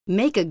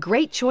Make a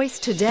great choice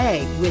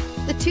today with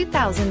the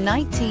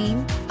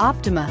 2019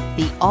 Optima.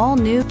 The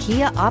all-new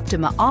Kia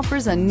Optima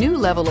offers a new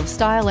level of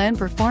style and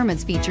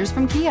performance features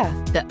from Kia.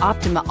 The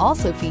Optima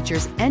also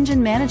features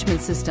engine management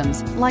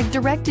systems like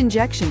direct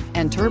injection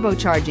and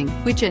turbocharging,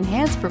 which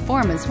enhance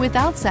performance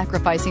without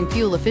sacrificing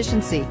fuel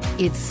efficiency.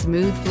 Its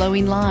smooth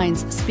flowing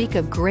lines speak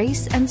of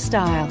grace and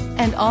style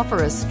and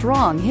offer a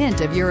strong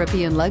hint of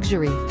European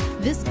luxury.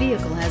 This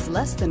vehicle has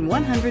less than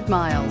 100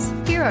 miles.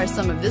 Here are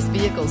some of this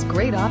vehicle's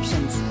great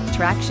options: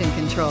 traction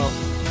control,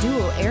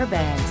 dual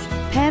airbags,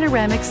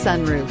 panoramic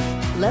sunroof,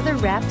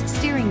 leather-wrapped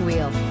steering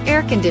wheel,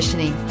 air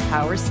conditioning,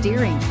 power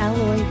steering,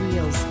 alloy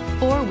wheels,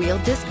 four-wheel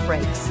disc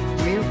brakes,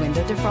 rear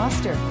window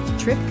defroster,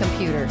 trip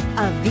computer.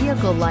 A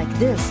vehicle like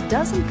this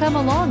doesn't come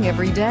along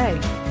every day.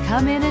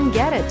 Come in and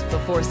get it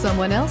before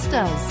someone else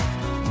does.